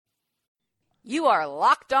You are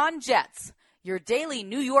Locked On Jets, your daily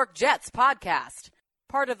New York Jets podcast.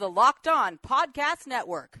 Part of the Locked On Podcast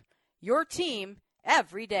Network, your team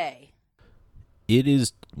every day. It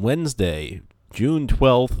is Wednesday, June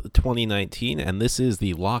 12th, 2019, and this is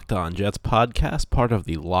the Locked On Jets podcast, part of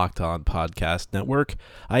the Locked On Podcast Network.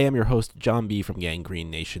 I am your host, John B. from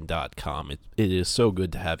GangreneNation.com. It is so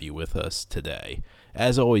good to have you with us today.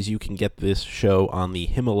 As always, you can get this show on the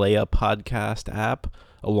Himalaya podcast app,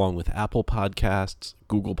 along with Apple Podcasts,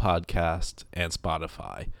 Google Podcasts, and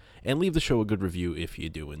Spotify. And leave the show a good review if you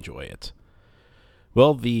do enjoy it.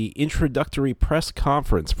 Well, the introductory press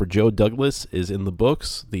conference for Joe Douglas is in the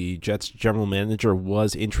books. The Jets general manager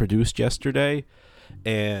was introduced yesterday,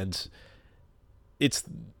 and it's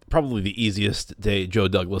probably the easiest day Joe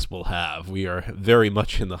Douglas will have. We are very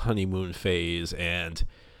much in the honeymoon phase, and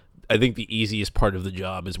I think the easiest part of the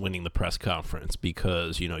job is winning the press conference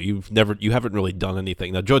because, you haven't really done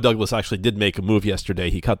anything. Now, Joe Douglas actually did make a move yesterday.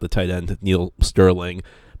 He cut the tight end, Neil Sterling,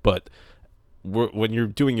 but when you're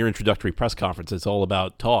doing your introductory press conference, it's all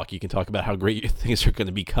about talk. You can talk about how great your things are going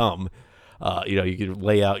to become. You can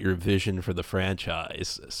lay out your vision for the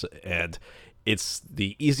franchise, and it's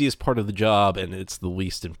the easiest part of the job, and it's the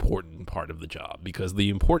least important part of the job, because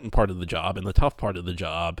the important part of the job and the tough part of the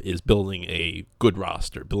job is building a good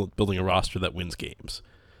roster, building a roster that wins games.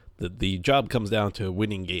 The job comes down to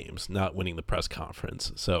winning games, not winning the press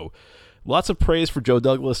conference. So lots of praise for Joe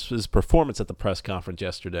Douglas's performance at the press conference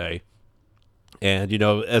yesterday. And,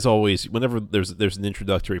 as always, whenever there's an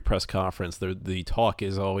introductory press conference, the talk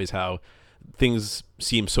is always how things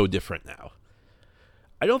seem so different now.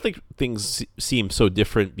 I don't think things seem so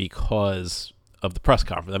different because of the press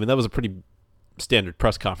conference. I mean, that was a pretty standard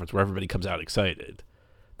press conference where everybody comes out excited.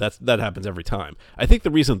 That happens every time. I think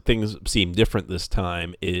the reason things seem different this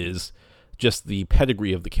time is just the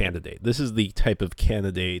pedigree of the candidate. This is the type of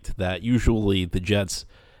candidate that usually the Jets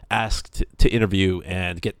asked to interview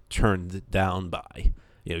and get turned down by.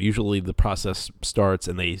 Usually the process starts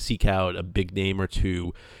and they seek out a big name or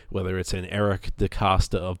two, whether it's an Eric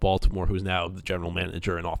DeCosta of Baltimore, who's now the general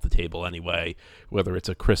manager and off the table anyway, whether it's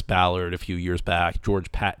a Chris Ballard a few years back,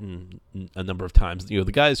 George Patton a number of times. The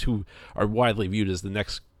guys who are widely viewed as the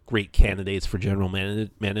next great candidates for general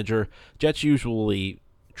manager, Jets usually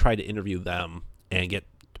try to interview them and get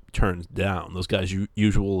turned down. Those guys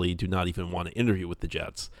usually do not even want to interview with the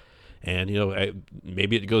Jets. And,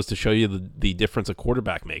 maybe it goes to show you the difference a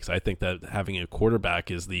quarterback makes. I think that having a quarterback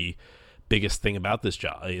is the biggest thing about this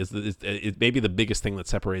job. It may be the biggest thing that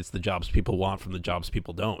separates the jobs people want from the jobs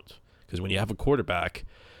people don't. Because when you have a quarterback,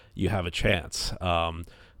 you have a chance.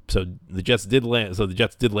 So the Jets did land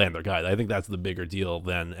their guy. I think that's the bigger deal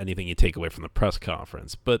than anything you take away from the press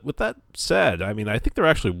conference. But with that said, I think there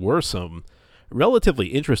actually were some relatively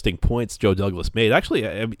interesting points Joe Douglas made.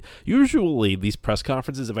 Actually, usually these press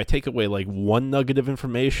conferences, if I take away like one nugget of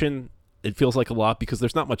information, it feels like a lot because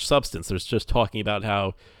there's not much substance. There's just talking about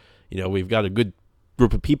how, we've got a good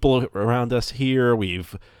group of people around us here.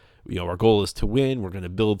 Our goal is to win. We're going to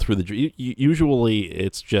build through usually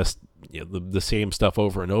it's just the same stuff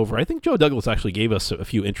over and over. I think Joe Douglas actually gave us a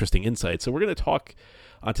few interesting insights. So we're going to talk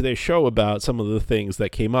on today's show about some of the things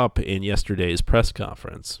that came up in yesterday's press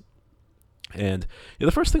conference. And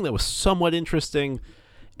the first thing that was somewhat interesting,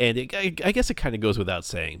 and I guess it kind of goes without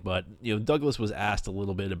saying, but Douglas was asked a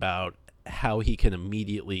little bit about how he can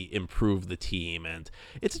immediately improve the team, and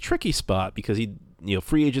it's a tricky spot because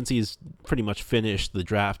free agency is pretty much finished, the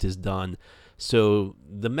draft is done, so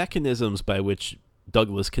the mechanisms by which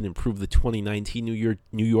Douglas can improve the 2019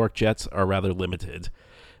 New York Jets are rather limited.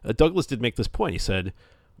 Douglas did make this point. He said,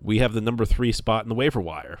 we have the number 3 spot in the waiver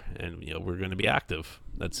wire, and we're going to be active.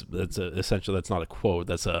 That's essentially, that's not a quote.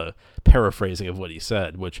 That's a paraphrasing of what he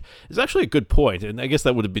said, which is actually a good point. And I guess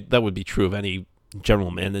that would be true of any general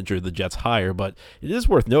manager the Jets hire. But it is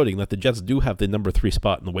worth noting that the Jets do have the number 3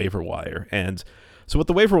 spot in the waiver wire. And so what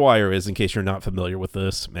the waiver wire is, in case you're not familiar with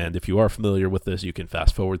this, and if you are familiar with this, you can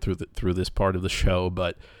fast forward through this part of the show.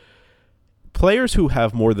 But players who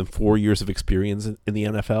have more than 4 years of experience in the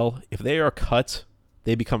NFL, if they are cut,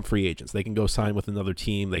 they become free agents. They can go sign with another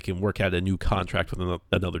team. They can work out a new contract with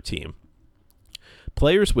another team.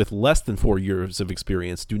 Players with less than 4 years of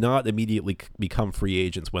experience do not immediately become free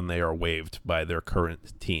agents when they are waived by their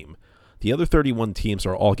current team. The other 31 teams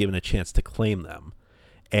are all given a chance to claim them.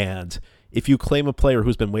 And if you claim a player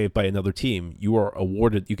who's been waived by another team, you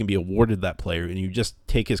can be awarded that player, and you just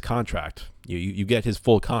take his contract. You get his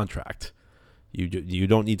full contract. You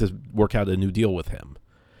don't need to work out a new deal with him.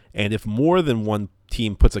 And if more than one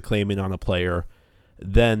team puts a claim in on a player,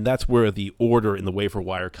 then that's where the order in the waiver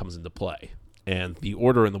wire comes into play. And the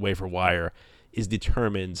order in the waiver wire is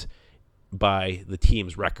determined by the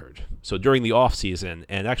team's record. So during the offseason,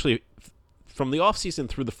 and actually from the offseason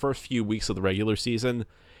through the first few weeks of the regular season,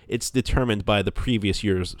 it's determined by the previous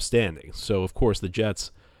year's standings. So, of course, the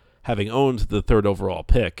Jets, having owned the third overall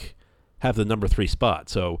pick, have the number 3 spot.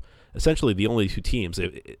 So, essentially, the only two teams,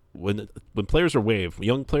 when players are waived,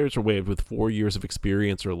 young players are waived with 4 years of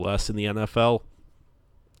experience or less in the NFL,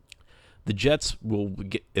 the Jets will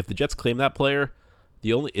get, if the Jets claim that player,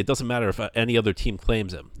 it doesn't matter if any other team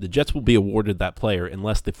claims him. The Jets will be awarded that player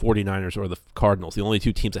unless the 49ers or the Cardinals, the only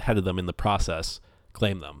two teams ahead of them in the process,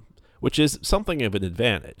 claim them, which is something of an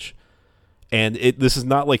advantage. And this is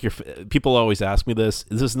not like people always ask me this.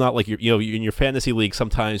 This is not like in your fantasy league,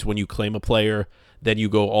 sometimes when you claim a player, then you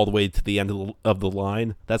go all the way to the end of the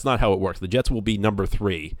line. That's not how it works. The Jets will be number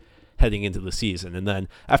 3 heading into the season. And then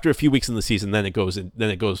after a few weeks in the season,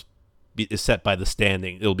 is set by the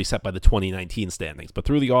standing. It'll be set by the 2019 standings. But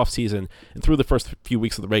through the offseason and through the first few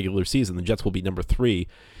weeks of the regular season, the Jets will be number 3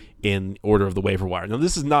 in order of the waiver wire. Now,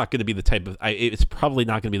 this is not going to be the type of... it's probably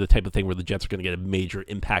not going to be the type of thing where the Jets are going to get a major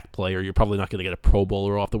impact player. You're probably not going to get a Pro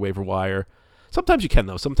Bowler off the waiver wire. Sometimes you can,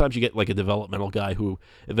 though. Sometimes you get like a developmental guy who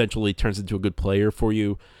eventually turns into a good player for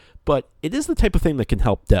you. But it is the type of thing that can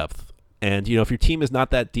help depth. And, if your team is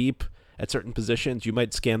not that deep at certain positions, you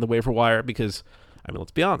might scan the waiver wire because...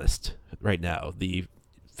 let's be honest. Right now, the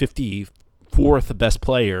 54th best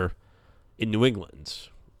player in New England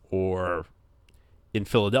or in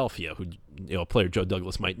Philadelphia, who a player Joe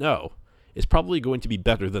Douglas might know, is probably going to be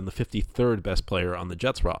better than the 53rd best player on the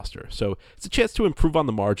Jets roster. So it's a chance to improve on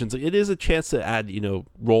the margins. It is a chance to add,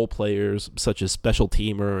 role players such as special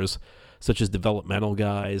teamers, such as developmental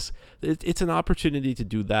guys. It's an opportunity to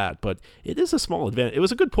do that, but it is a small advantage. It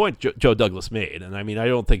was a good point Joe Douglas made, and I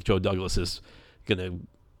don't think Joe Douglas is going to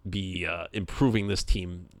be improving this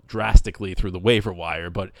team drastically through the waiver wire,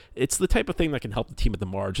 but it's the type of thing that can help the team at the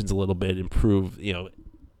margins a little bit, improve,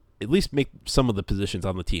 at least make some of the positions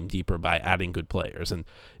on the team deeper by adding good players. And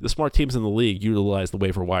the smart teams in the league utilize the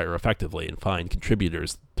waiver wire effectively and find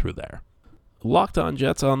contributors through there. Locked On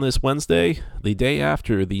Jets on this Wednesday, the day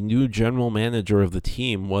after the new general manager of the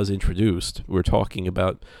team was introduced. We're talking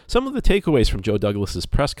about some of the takeaways from Joe Douglas's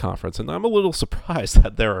press conference, and I'm a little surprised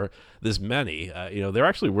that there are this many. There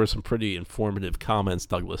actually were some pretty informative comments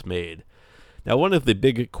Douglas made. Now, one of the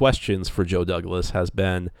big questions for Joe Douglas has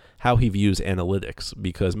been how he views analytics,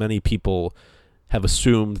 because many people have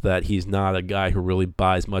assumed that he's not a guy who really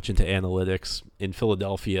buys much into analytics. In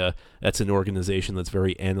Philadelphia, that's an organization that's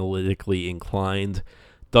very analytically inclined.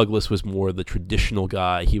 Douglas was more the traditional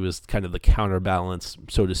guy. He was kind of the counterbalance,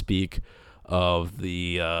 so to speak, of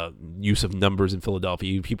the use of numbers in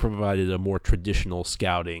Philadelphia. He provided a more traditional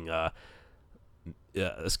scouting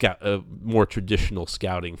more traditional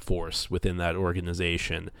scouting force within that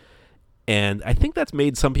organization. And I think that's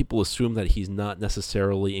made some people assume that he's not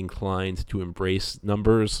necessarily inclined to embrace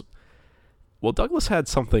numbers. Well, Douglas had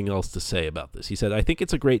something else to say about this. He said, "I think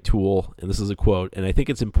it's a great tool," and this is a quote, "and I think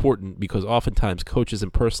it's important because oftentimes coaches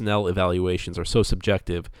and personnel evaluations are so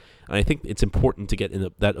subjective, and I think it's important to get in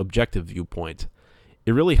that objective viewpoint.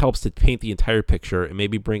 It really helps to paint the entire picture and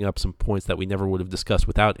maybe bring up some points that we never would have discussed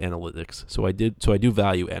without analytics. So I do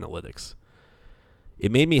value analytics.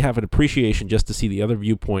 It made me have an appreciation just to see the other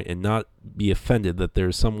viewpoint and not be offended that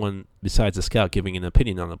there's someone besides a scout giving an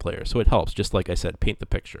opinion on the player. So it helps, just like I said, paint the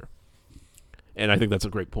picture." And I think that's a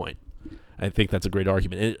great point. I think that's a great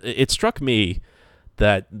argument. It struck me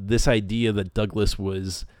that this idea that Douglas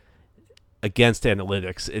was against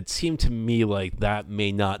analytics, it seemed to me like that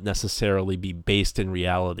may not necessarily be based in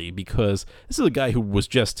reality, because this is a guy who was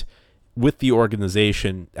just with the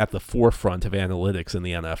organization at the forefront of analytics in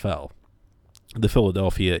the NFL. The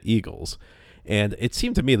Philadelphia Eagles. And it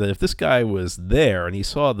seemed to me that if this guy was there and he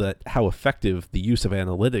saw that how effective the use of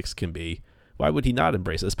analytics can be, why would he not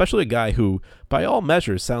embrace it? Especially a guy who, by all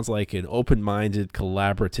measures, sounds like an open-minded,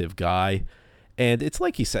 collaborative guy. And it's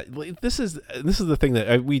like he said, this is the thing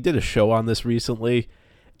that we did a show on this recently.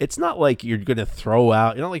 It's not like you're going to throw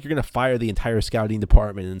out, not like you're going to fire the entire scouting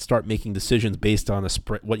department and start making decisions based on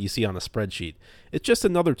what you see on a spreadsheet. It's just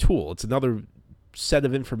another tool. It's another set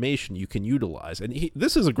of information you can utilize. And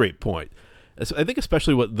this is a great point. I think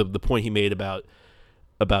especially what the point he made about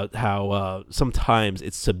how sometimes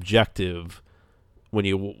it's subjective when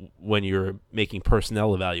you're making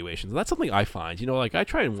personnel evaluations. And that's something I find. I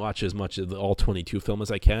try and watch as much of the all 22 film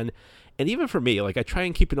as I can. And even for me, I try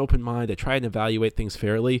and keep an open mind. I try and evaluate things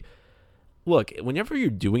fairly. Look, whenever you're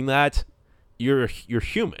doing that, you're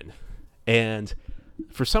human. And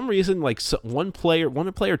for some reason, one player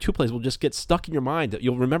or two plays will just get stuck in your mind.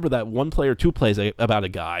 You'll remember that one play or two plays about a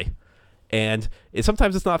guy, And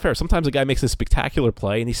sometimes it's not fair. Sometimes a guy makes a spectacular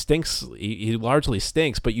play and he stinks. He largely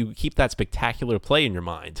stinks, but you keep that spectacular play in your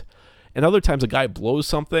mind. And other times a guy blows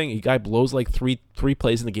something. A guy blows like three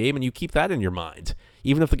plays in the game, and you keep that in your mind.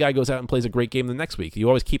 Even if the guy goes out and plays a great game the next week, you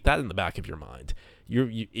always keep that in the back of your mind.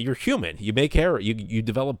 You're human. You make error. You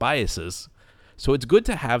develop biases. So it's good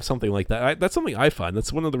to have something like that. That's something I find.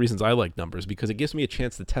 That's one of the reasons I like numbers, because it gives me a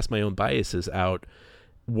chance to test my own biases out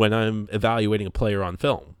when I'm evaluating a player on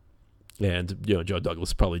film. And, Joe Douglas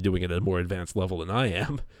is probably doing it at a more advanced level than I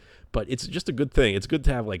am. But it's just a good thing. It's good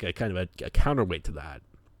to have like a kind of a counterweight to that.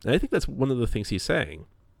 And I think that's one of the things he's saying.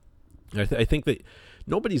 I think that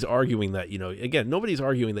nobody's arguing that, nobody's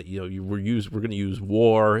arguing that, we're going to use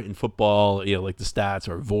WAR in football, like the stats,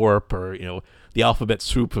 or VORP, or, the alphabet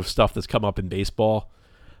soup of stuff that's come up in baseball.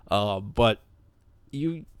 But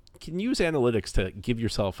you can use analytics to give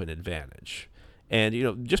yourself an advantage.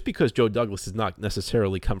 And, just because Joe Douglas does not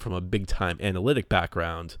necessarily come from a big-time analytic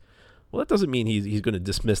background, well, that doesn't mean he's going to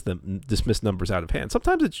dismiss numbers out of hand.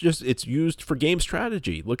 Sometimes it's used for game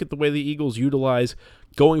strategy. Look at the way the Eagles utilize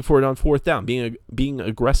going for it on fourth down, being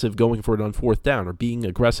aggressive going for it on fourth down, or being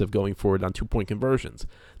aggressive going for it on 2-point conversions.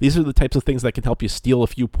 These are the types of things that can help you steal a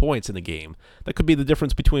few points in a game. That could be the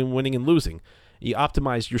difference between winning and losing. You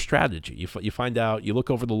optimize your strategy. You find out, you look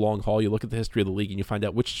over the long haul, you look at the history of the league, and you find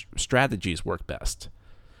out which strategies work best.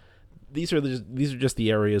 These are just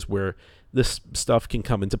the areas where this stuff can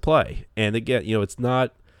come into play. And again, it's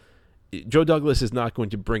not, Joe Douglas is not going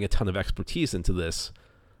to bring a ton of expertise into this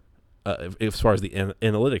as far as the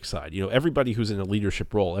analytics side. Everybody who's in a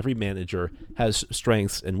leadership role, every manager has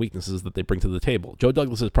strengths and weaknesses that they bring to the table. Joe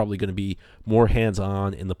Douglas is probably going to be more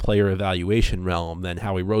hands-on in the player evaluation realm than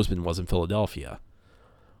Howie Roseman was in Philadelphia.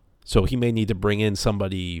 So he may need to bring in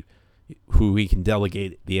somebody who he can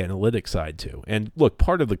delegate the analytics side to. And look,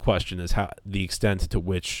 part of the question is how the extent to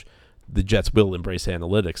which the Jets will embrace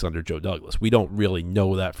analytics under Joe Douglas. We don't really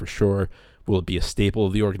know that for sure. Will it be a staple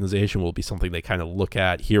of the organization? Will it be something they kind of look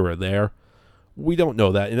at here or there? We don't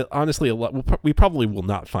know that. And honestly, we probably will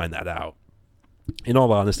not find that out. In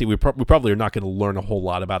all honesty, we probably are not going to learn a whole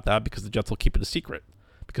lot about that, because the Jets will keep it a secret.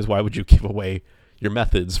 Because why would you give away your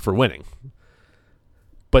methods for winning?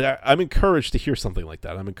 But I'm encouraged to hear something like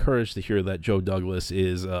that. I'm encouraged to hear that Joe Douglas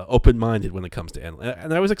is open-minded when it comes to analytics.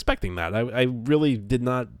 And I was expecting that. I really did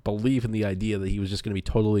not believe in the idea that he was just going to be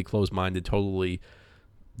totally closed-minded, totally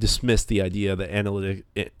dismiss the idea that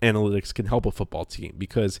analytics can help a football team,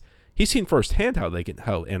 because he's seen firsthand how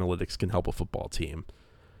analytics can help a football team.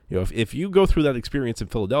 If you go through that experience in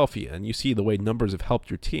Philadelphia and you see the way numbers have helped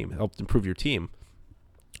improve your team,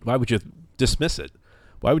 why would you dismiss it?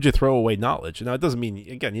 Why would you throw away knowledge? Now, it doesn't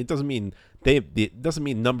mean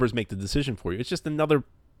numbers make the decision for you. It's just another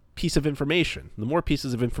piece of information. The more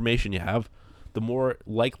pieces of information you have, the more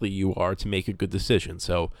likely you are to make a good decision.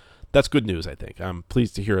 So that's good news, I think. I'm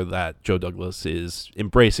pleased to hear that Joe Douglas is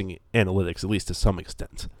embracing analytics, at least to some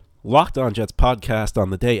extent. Locked On Jets podcast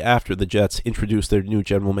on the day after the Jets introduced their new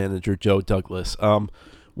general manager, Joe Douglas.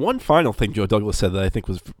 One final thing Joe Douglas said that I think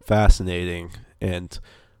was fascinating, and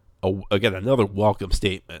again, another welcome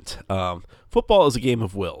statement. Football is a game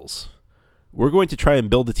of wills. We're going to try and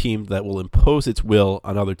build a team that will impose its will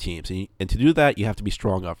on other teams. And to do that, you have to be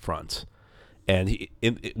strong up front. And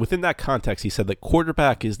within that context, he said that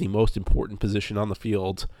quarterback is the most important position on the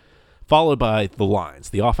field, followed by the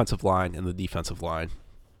lines, the offensive line and the defensive line.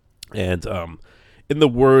 And in the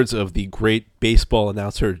words of the great baseball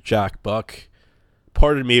announcer Jack Buck,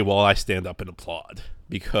 pardon me while I stand up and applaud.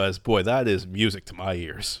 Because, boy, that is music to my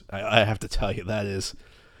ears. I have to tell you, that is,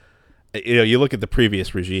 you look at the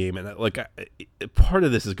previous regime, and part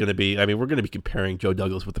of this is going to be, we're going to be comparing Joe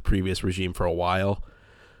Douglas with the previous regime for a while,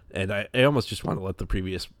 and I almost just want to let the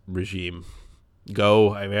previous regime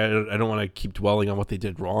go. I don't want to keep dwelling on what they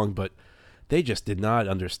did wrong, but they just did not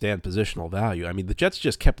understand positional value. The Jets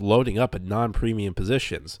just kept loading up at non-premium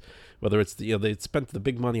positions. Whether it's they spent the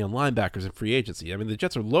big money on linebackers and free agency. The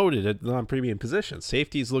Jets are loaded at non-premium positions.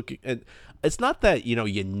 Safeties looking, and it's not that you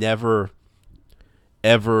never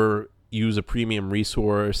ever use a premium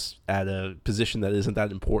resource at a position that isn't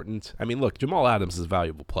that important. Look, Jamal Adams is a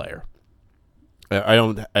valuable player.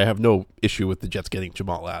 I have no issue with the Jets getting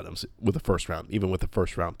Jamal Adams with a first round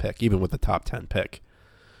pick, even with a top 10 pick.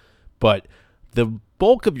 But the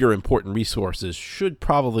bulk of your important resources should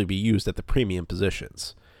probably be used at the premium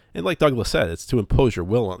positions. And like Douglas said, it's to impose your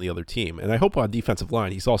will on the other team. And I hope on defensive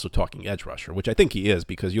line he's also talking edge rusher, which I think he is,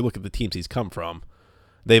 because you look at the teams he's come from,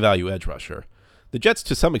 they value edge rusher. The Jets,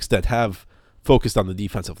 to some extent, have focused on the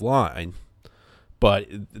defensive line, but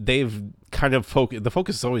they've kind of the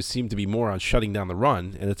focus always seemed to be more on shutting down the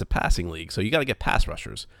run, and it's a passing league, so you got to get pass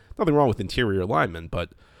rushers. Nothing wrong with interior linemen,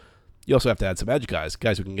 but you also have to add some edge guys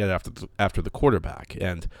who can get after the quarterback.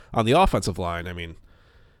 And on the offensive line, I mean,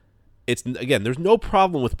 there's no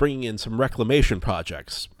problem with bringing in some reclamation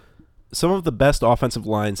projects. Some of the best offensive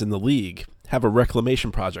lines in the league have a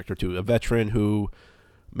reclamation project or two, a veteran who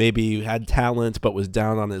maybe had talent but was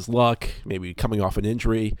down on his luck, maybe coming off an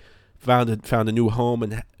injury, found a new home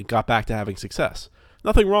and got back to having success.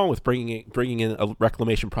 Nothing wrong with bringing in a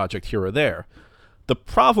reclamation project here or there. The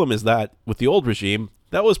problem is that with the old regime,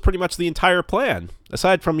 that was pretty much the entire plan,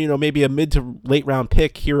 aside from maybe a mid to late round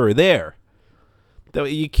pick here or there.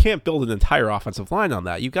 You can't build an entire offensive line on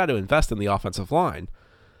that. You've got to invest in the offensive line.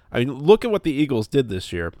 I mean, look at what the Eagles did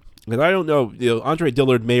this year. And I don't know, Andre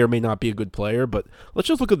Dillard may or may not be a good player, but let's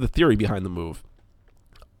just look at the theory behind the move.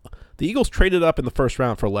 The Eagles traded up in the first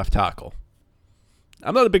round for a left tackle.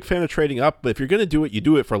 I'm not a big fan of trading up, but if you're going to do it, you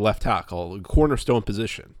do it for a left tackle, a cornerstone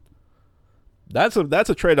position. That's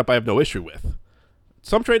a trade-up I have no issue with.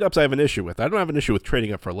 Some trade-ups I have an issue with. I don't have an issue with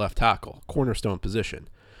trading up for a left tackle, cornerstone position.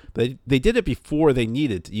 They did it before they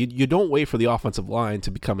needed. You don't wait for the offensive line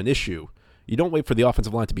to become an issue. You don't wait for the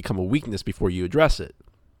offensive line to become a weakness before you address it.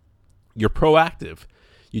 You're proactive.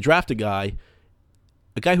 You draft a guy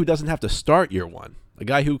who doesn't have to start year one, a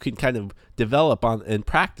guy who can kind of develop and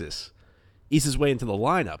practice, ease his way into the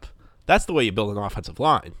lineup. That's the way you build an offensive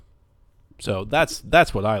line. So that's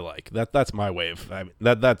what I like. That's my way of. I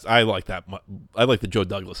like that. I like the Joe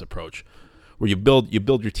Douglas approach, where you build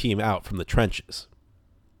your team out from the trenches.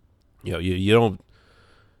 You don't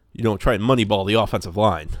try and moneyball the offensive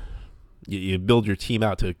line. You build your team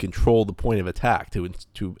out to control the point of attack,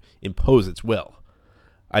 to impose its will.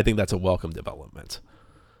 I think that's a welcome development.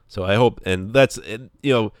 So I hope, and that's,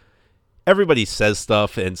 everybody says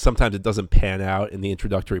stuff, and sometimes it doesn't pan out in the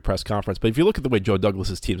introductory press conference. But if you look at the way Joe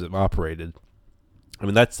Douglas's teams have operated, I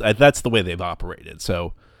mean, that's the way they've operated.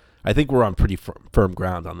 So I think we're on pretty firm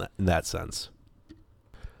ground on that in that sense.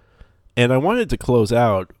 And I wanted to close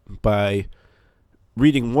out by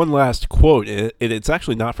reading one last quote, and it's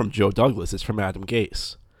actually not from Joe Douglas, it's from Adam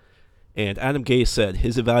Gase. And Adam Gase said,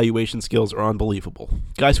 his evaluation skills are unbelievable.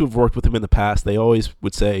 Guys who have worked with him in the past, they always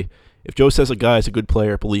would say, if Joe says a guy is a good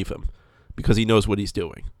player, believe him, because he knows what he's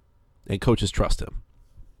doing, and coaches trust him.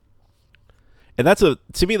 And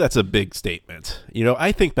to me, that's a big statement.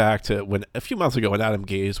 I think back to a few months ago when Adam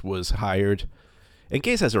Gase was hired, and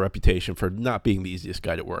Gase has a reputation for not being the easiest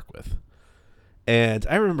guy to work with. And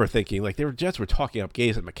I remember thinking, the Jets were talking up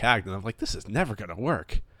Gase and Maccagnan. I'm like, this is never going to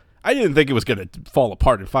work. I didn't think it was going to fall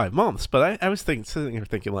apart in 5 months, but I was sitting here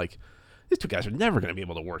thinking, these two guys are never going to be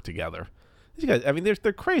able to work together. These guys, I mean,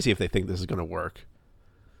 they're crazy if they think this is going to work.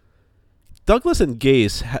 Douglas and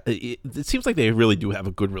Gase, it seems like they really do have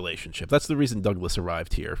a good relationship. That's the reason Douglas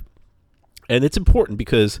arrived here. And it's important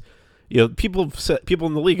because, people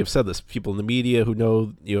in the league have said this. People in the media who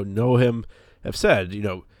know him have said,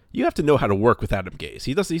 you have to know how to work with Adam Gase.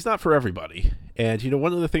 He's not for everybody. And,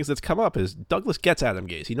 one of the things that's come up is Douglas gets Adam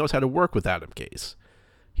Gase. He knows how to work with Adam Gase.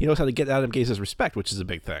 He knows how to get Adam Gase's respect, which is a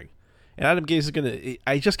big thing. And Adam Gase is going to,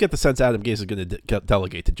 I just get the sense Adam Gase is going to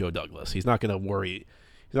delegate to Joe Douglas. He's not going to worry.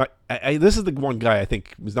 This is the one guy I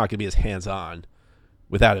think is not going to be as hands-on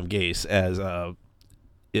with Adam Gase as,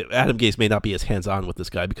 Adam Gase may not be as hands-on with this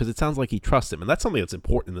guy because it sounds like he trusts him. And that's something that's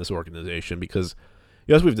important in this organization because,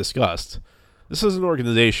 as we've discussed, this is an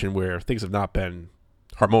organization where things have not been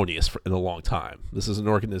harmonious in a long time. This is an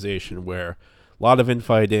organization where a lot of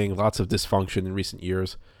infighting, lots of dysfunction in recent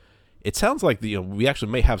years. It sounds like we actually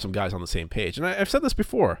may have some guys on the same page. And I've said this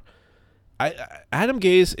before. Adam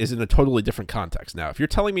Gase is in a totally different context now. If you're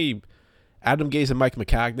telling me Adam Gase and Mike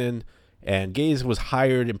Maccagnan, and Gase was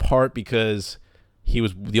hired in part because he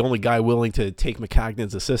was the only guy willing to take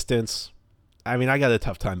Maccagnan's assistance, I mean, I got a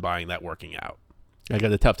tough time buying that working out. I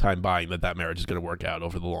got a tough time buying that marriage is going to work out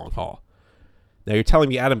over the long haul. Now you're telling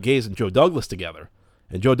me Adam Gase and Joe Douglas together,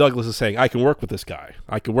 and Joe Douglas is saying, I can work with this guy.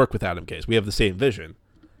 I can work with Adam Gase. We have the same vision.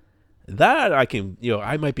 That I can,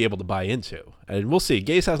 I might be able to buy into. And we'll see.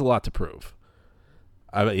 Gase has a lot to prove.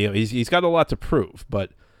 He's got a lot to prove,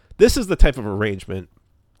 but this is the type of arrangement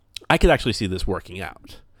I could actually see this working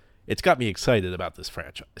out. It's got me excited about this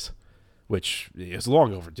franchise, which is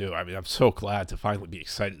long overdue. I mean, I'm so glad to finally be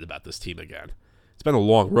excited about this team again. It's been a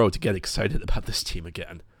long road to get excited about this team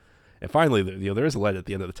again. And finally, there is a light at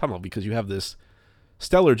the end of the tunnel because you have this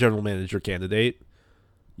stellar general manager candidate.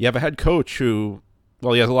 You have a head coach who,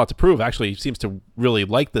 well, he has a lot to prove. Actually, he seems to really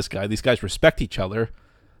like this guy. These guys respect each other.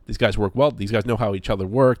 These guys work well. These guys know how each other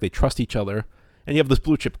work. They trust each other. And you have this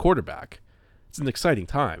blue chip quarterback. it's an exciting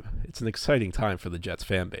time. It's an exciting time for the Jets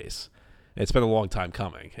fan base. And it's been a long time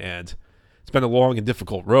coming, and it's been a long and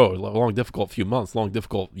difficult road, a long, difficult few months, long,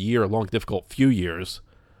 difficult year, long, difficult few years.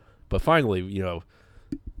 But finally,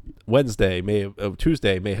 Tuesday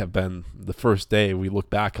may have been the first day we look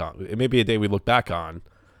back on. It may be a day we look back on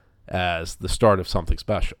as the start of something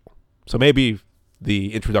special. So maybe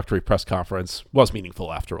the introductory press conference was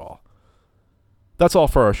meaningful after all. That's all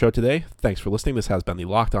for our show today. Thanks for listening. This has been the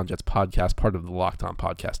Locked On Jets podcast, part of the Locked On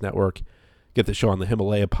Podcast Network. Get the show on the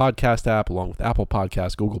Himalaya podcast app, along with Apple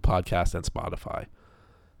Podcasts, Google Podcasts, and Spotify.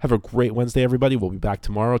 Have a great Wednesday, everybody. We'll be back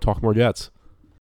tomorrow. Talk more Jets.